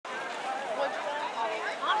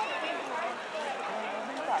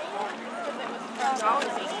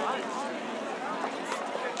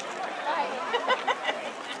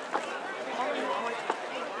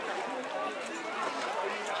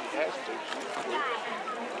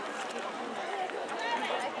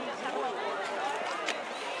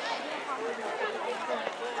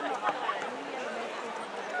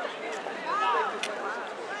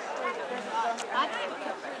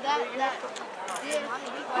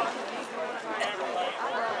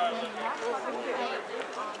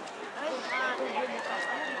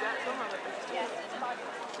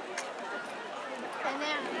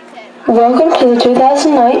Welcome to the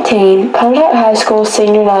 2019 Pontotoc High School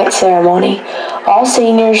Senior Night Ceremony. All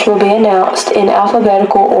seniors will be announced in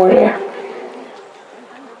alphabetical order.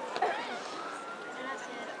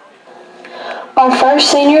 Our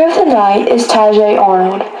first senior of the night is Tajay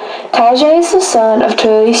Arnold. Tajay is the son of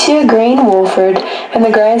Talicia Green Wolford and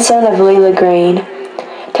the grandson of Leela Green.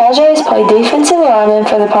 Tajay has played defensive lineman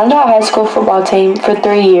for the Pontotoc High School football team for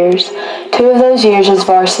 3 years, 2 of those years as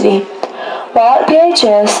varsity. While at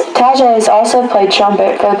PHS, Tajay has also played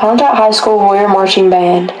trumpet for the Pontotoc High School Warrior Marching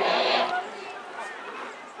Band. He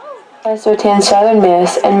plans to attend Southern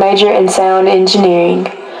Miss and major in sound engineering.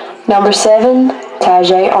 Number 7,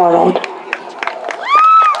 Tajay Arnold.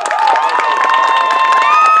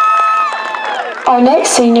 Our next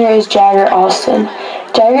senior is Jagger Austin.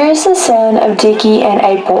 Jagger is the son of Dickie and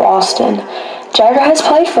April Austin. Jagger has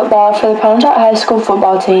played football for the Pontotoc High School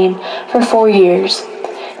football team for 4 years.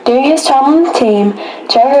 During his time on the team,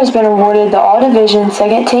 Jagger has been awarded the All-Division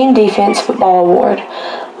Second Team Defense Football Award.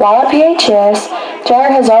 While at PHS,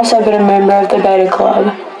 Jagger has also been a member of the Beta Club.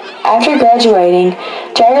 After graduating,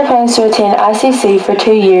 Jagger plans to attend ICC for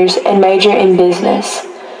 2 years and major in business.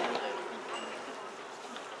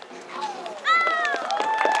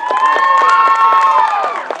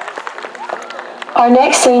 Our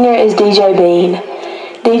next senior is DJ Bean.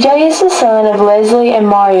 DJ is the son of Leslie and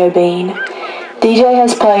Mario Bean. DJ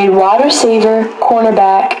has played wide receiver,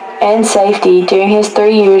 cornerback, and safety during his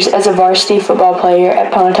 3 years as a varsity football player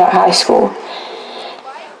at Pontotoc High School.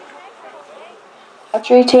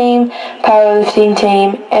 Archery team, powerlifting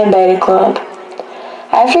team, and Beta Club.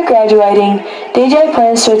 After graduating, DJ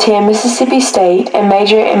plans to attend Mississippi State and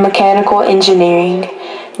major in mechanical engineering.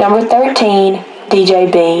 Number 13,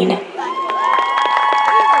 DJ Bean.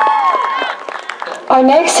 Our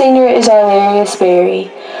next senior is Arlarius Berry.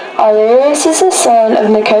 Arlarius is the son of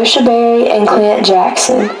Nikosha Berry and Clint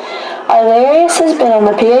Jackson. Arlarius has been on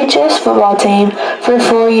the PHS football team for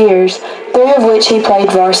 4 years, 3 of which he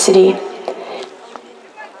played varsity.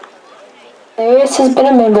 Arlarius has been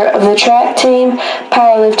a member of the track team,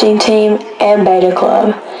 powerlifting team, and Beta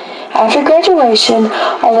Club. After graduation,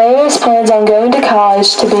 Arlarius plans on going to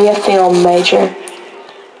college to be a film major.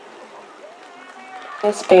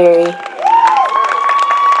 Miss Berry.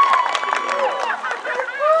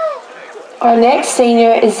 Our next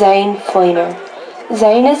senior is Zane Fleener.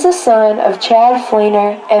 Zane is the son of Chad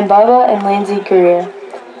Fleener and Bubba and Lindsay Greer.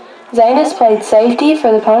 Zane has played safety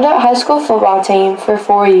for the Pontotoc High School football team for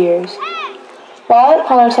 4 years. While at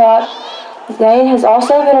Pontotoc, Zane has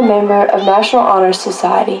also been a member of National Honor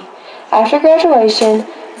Society. After graduation,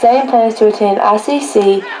 Zane plans to attend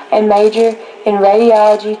ICC and major in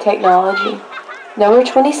radiology technology. Number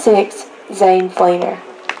 26, Zane Fleener.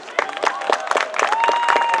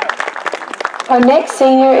 Our next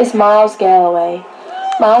senior is Miles Galloway.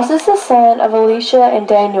 Miles is the son of Alicia and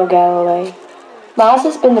Daniel Galloway. Miles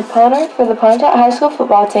has been the punter for the Pontotoc High School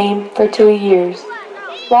football team for 2 years.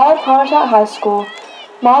 While at Pontotoc High School,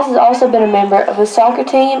 Miles has also been a member of the soccer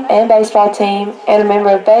team and baseball team and a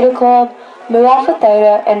member of Beta Club, Mu Alpha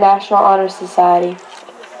Theta, and National Honor Society.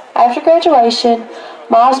 After graduation,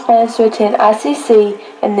 Miles plans to attend ICC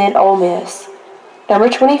and then Ole Miss. Number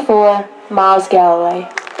 24, Miles Galloway.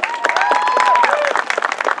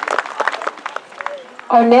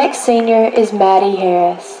 Our next senior is Maddie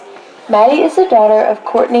Harris. Maddie is the daughter of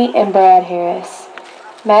Courtney and Brad Harris.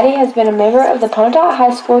 Maddie has been a member of the Pontotoc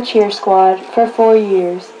High School cheer squad for 4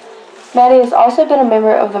 years. Maddie has also been a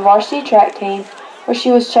member of the varsity track team, where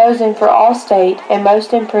she was chosen for All-State and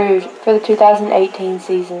Most Improved for the 2018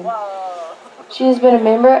 season. She has been a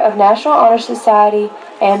member of National Honor Society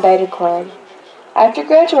and Beta Club. After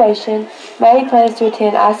graduation, Maddie plans to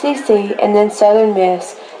attend ICC and then Southern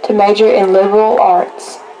Miss to major in liberal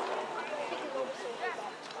arts.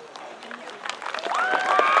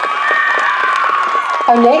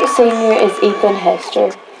 Our next senior is Ethan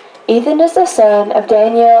Hester. Ethan is the son of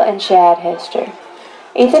Danielle and Shad Hester.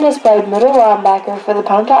 Ethan has played middle linebacker for the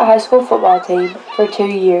Pontotoc High School football team for 2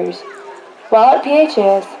 years. While at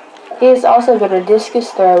PHS, he has also been a discus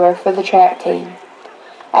thrower for the track team.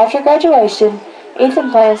 After graduation,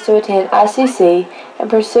 Ethan plans to attend ICC and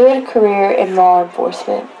pursue a career in law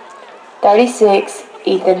enforcement. 36.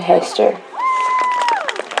 Ethan Hester.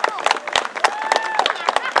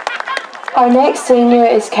 Our next senior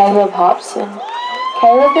is Caleb Hobson.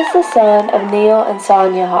 Caleb is the son of Neil and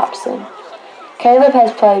Sonia Hobson. Caleb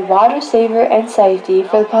has played wide receiver and safety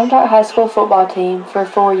for the Pontotoc High School football team for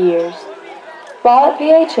 4 years. While at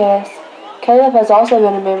PHS, Caleb has also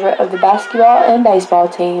been a member of the basketball and baseball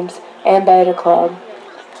teams and Beta Club.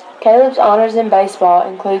 Caleb's honors in baseball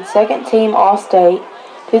include second team All-State,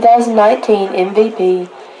 2019 MVP,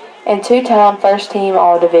 and two-time first team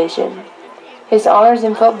All-Division. His honors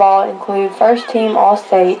in football include first team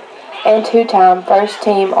All-State and two-time first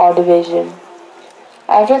team All-Division.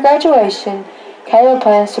 After graduation, Caleb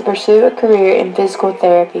plans to pursue a career in physical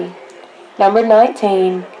therapy. Number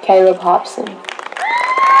 19, Caleb Hobson.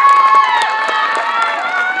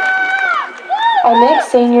 Our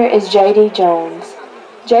next senior is J.D. Jones.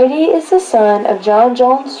 J.D. is the son of John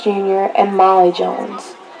Jones Jr. and Molly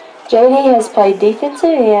Jones. J.D. has played defensive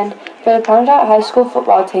end for the Pontotoc High School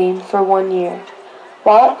football team for 1 year.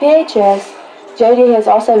 While at PHS, J.D. has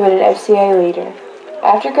also been an FCA leader.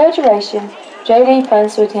 After graduation, J.D.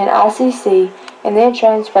 plans to attend ICC and then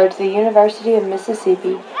transfer to the University of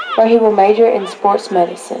Mississippi, where he will major in sports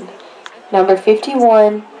medicine. Number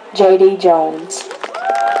 51, J.D. Jones.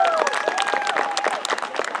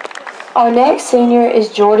 Our next senior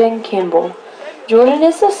is Jordan Kimball. Jordan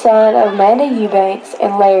is the son of Amanda Eubanks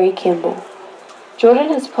and Larry Kimball. Jordan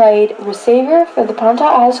has played receiver for the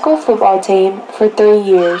Pontotoc High School football team for 3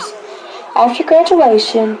 years. After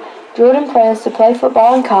graduation, Jordan plans to play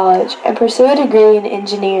football in college and pursue a degree in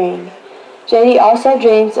engineering. JD also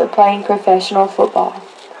dreams of playing professional football.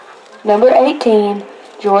 Number 18,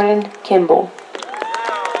 Jordan Kimball.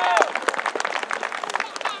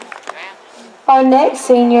 Our next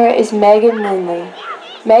senior is Megan Lindley.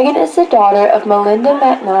 Megan is the daughter of Melinda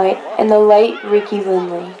McKnight and the late Ricky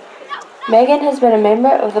Lindley. Megan has been a member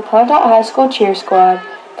of the Pontotoc High School cheer squad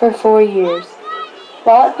for 4 years.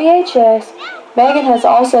 While at PHS, Megan has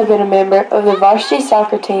also been a member of the varsity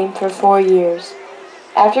soccer team for 4 years.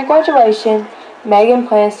 After graduation, Megan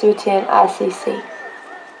plans to attend ICC.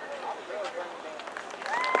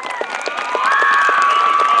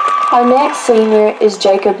 Our next senior is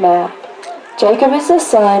Jacob Mapp. Jacob is the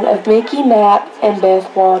son of Mickey Mapp and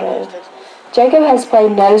Beth Waldo. Jacob has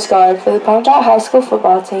played nose guard for the Pontotoc High School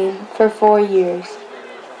football team for 4 years.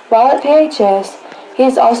 While at PHS, he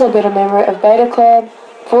has also been a member of Beta Club,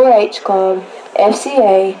 4-H Club,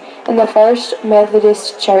 FCA, and the First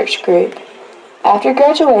Methodist Church Group. After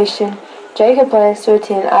graduation, Jacob plans to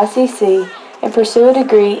attend ICC and pursue a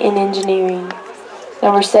degree in engineering.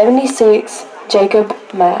 Number 76, Jacob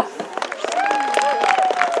Mapp.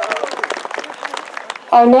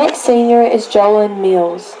 Our next senior is Jolyn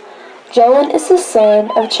Mills. Jolyn is the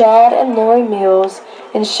son of Chad and Lori Mills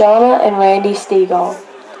and Shauna and Randy Stegall.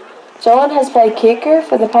 Jolyn has played kicker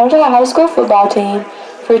for the Pontotoc High School football team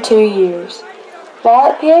for 2 years.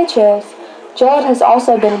 While at PHS, Jolyn has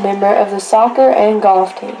also been a member of the soccer and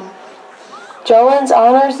golf team. Jolyn's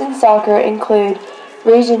honors in soccer include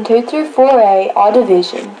Region 2 through 4A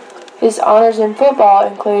All-Division. His honors in football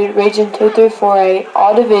include Region 2 through 4A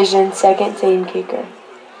All-Division second team kicker.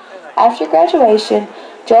 After graduation,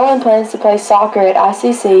 Jolyn plans to play soccer at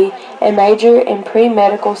ICC and major in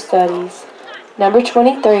pre-medical studies. Number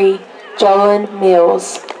 23, Jolyn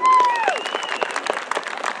Mills.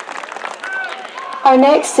 Our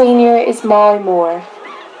next senior is Molly Moore.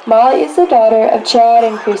 Molly is the daughter of Chad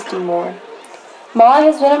and Christy Moore. Molly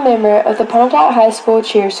has been a member of the Pontotoc High School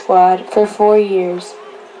cheer squad for 4 years.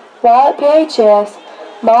 While at PHS,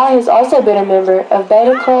 Molly has also been a member of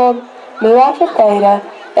Beta Club, Mu Alpha Theta,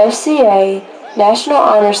 FCA, National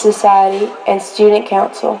Honor Society, and Student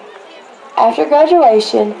Council. After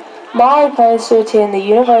graduation, Molly plans to attend the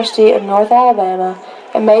University of North Alabama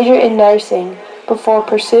and major in nursing before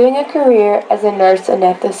pursuing a career as a nurse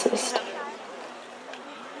anesthetist.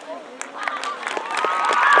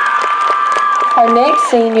 Our next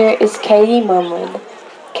senior is Katie Mumlin.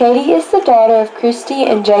 Katie is the daughter of Christy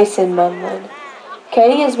and Jason Mumlin.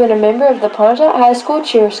 Katie has been a member of the Pontotoc High School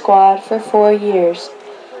cheer squad for 4 years.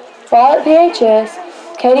 While at PHS,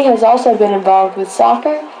 Katie has also been involved with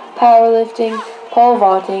soccer, powerlifting, pole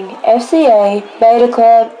vaulting, FCA, Beta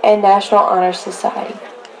Club, and National Honor Society.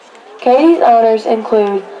 Katie's honors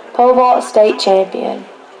include pole vault state champion.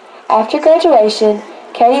 After graduation,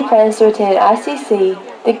 Katie plans to attend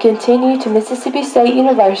ICC, then continue to Mississippi State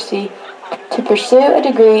University to pursue a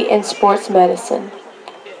degree in sports medicine.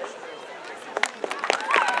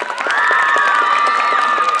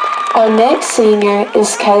 Our next senior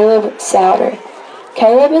is Caleb Souter.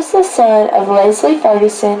 Caleb is the son of Leslie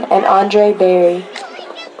Ferguson and Andre Berry.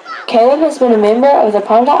 Caleb has been a member of the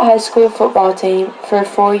Pontotoc High School football team for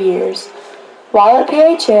 4 years. While at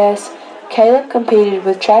PHS, Caleb competed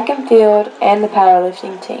with track and field and the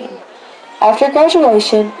powerlifting team. After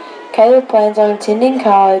graduation, Caleb plans on attending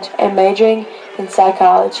college and majoring in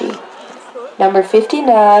psychology. Number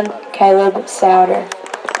 59, Caleb Souter.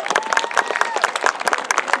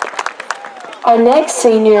 Our next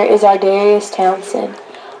senior is Ardarius Townsend.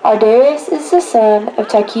 Ardarius is the son of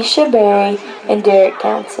Takesha Berry and Derek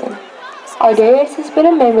Townsend. Ardarius has been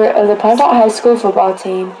a member of the Pontotoc High School football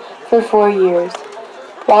team for 4 years.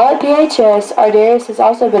 While at PHS, Ardarius has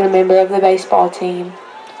also been a member of the baseball team.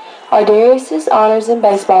 Ardarius' honors in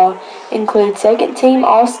baseball include second team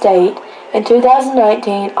All-State and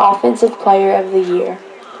 2019 Offensive Player of the Year.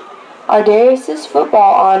 Ardarius'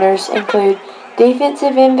 football honors include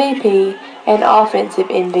Defensive MVP and Offensive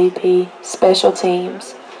MVP, Special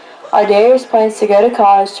Teams. Ardarius plans to go to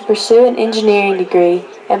college to pursue an engineering degree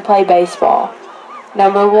and play baseball.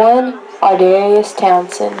 Number 1, Ardarius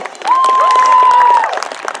Townsend.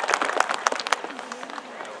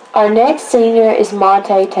 Our next senior is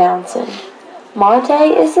Monte Townsend. Monte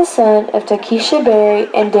is the son of Takesha Berry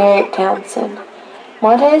and Derek Townsend.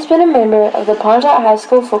 Monte has been a member of the Pontotoc High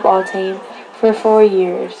School football team for 4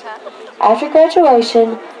 years. After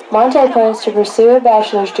graduation, Monte plans to pursue a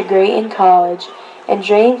bachelor's degree in college and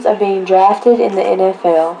dreams of being drafted in the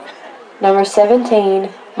NFL. Number 17,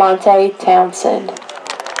 Monte Townsend.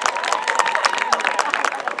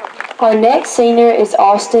 Our next senior is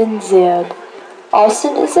Austin Zibb.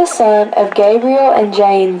 Austin is the son of Gabriel and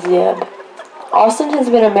Jane Zibb. Austin has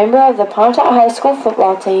been a member of the Pontotoc High School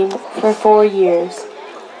football team for 4 years.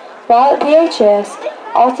 While at PHS,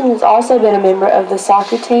 Austin has also been a member of the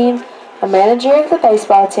soccer team, a manager of the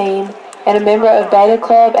baseball team, and a member of Beta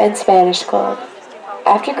Club and Spanish Club.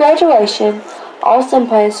 After graduation, Austin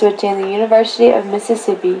plans to attend the University of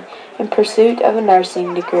Mississippi in pursuit of a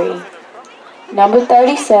nursing degree. Number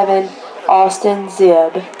 37, Austin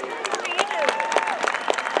Zibb.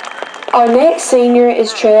 Our next senior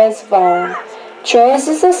is Trez Vaughn. Trez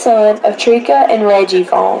is the son of Trika and Reggie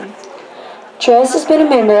Vaughn. Trez has been a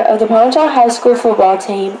member of the Pontotoc High School football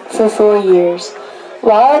team for 4 years.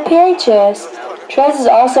 While at PHS, Trez has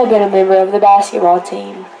also been a member of the basketball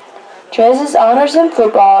team. Trez's honors in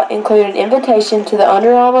football include an invitation to the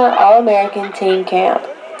Under Armour All-American Team Camp.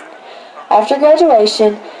 After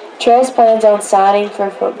graduation, Trez plans on signing for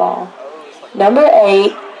football. Number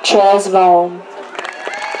 8, Trez Vaughn.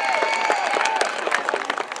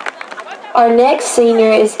 Our next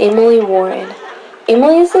senior is Emily Warren.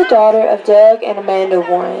 Emily is the daughter of Doug and Amanda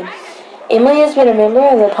Warren. Emily has been a member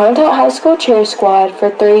of the Pontotoc High School cheer squad for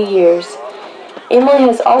 3 years. Emily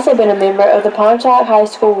has also been a member of the Pontotoc High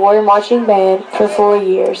School Warrior Marching Band for 4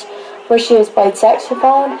 years, where she has played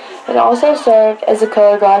saxophone and also served as a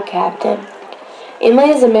color guard captain.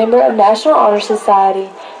 Emily is a member of National Honor Society,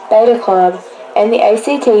 Beta Club, and the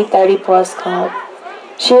ACT 30+ Club.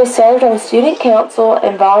 She has served on student council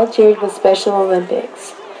and volunteered with Special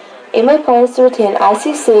Olympics. Emily plans to attend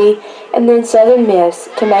ICC and then Southern Miss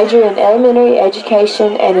to major in elementary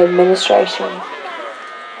education and administration.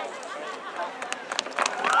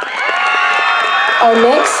 Our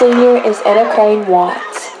next senior is Anna Crane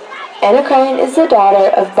Watts. Anna Crane is the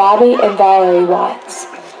daughter of Bobby and Valerie Watts.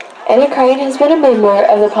 Anna Crane has been a member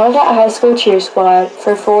of the Pontotoc High School cheer squad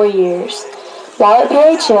for 4 years. While at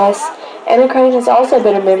PHS, Anna Crane has also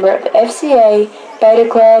been a member of the FCA, Beta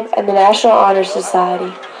Club, and the National Honor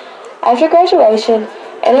Society. After graduation,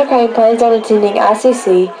 Anna Crane plans on attending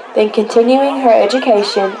ICC, then continuing her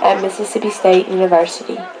education at Mississippi State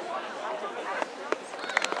University.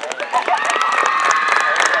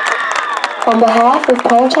 On behalf of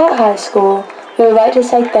Pontotoc High School, we would like to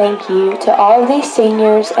say thank you to all of these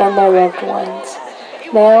seniors and their loved ones.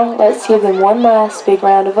 Now, let's give them one last big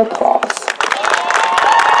round of applause.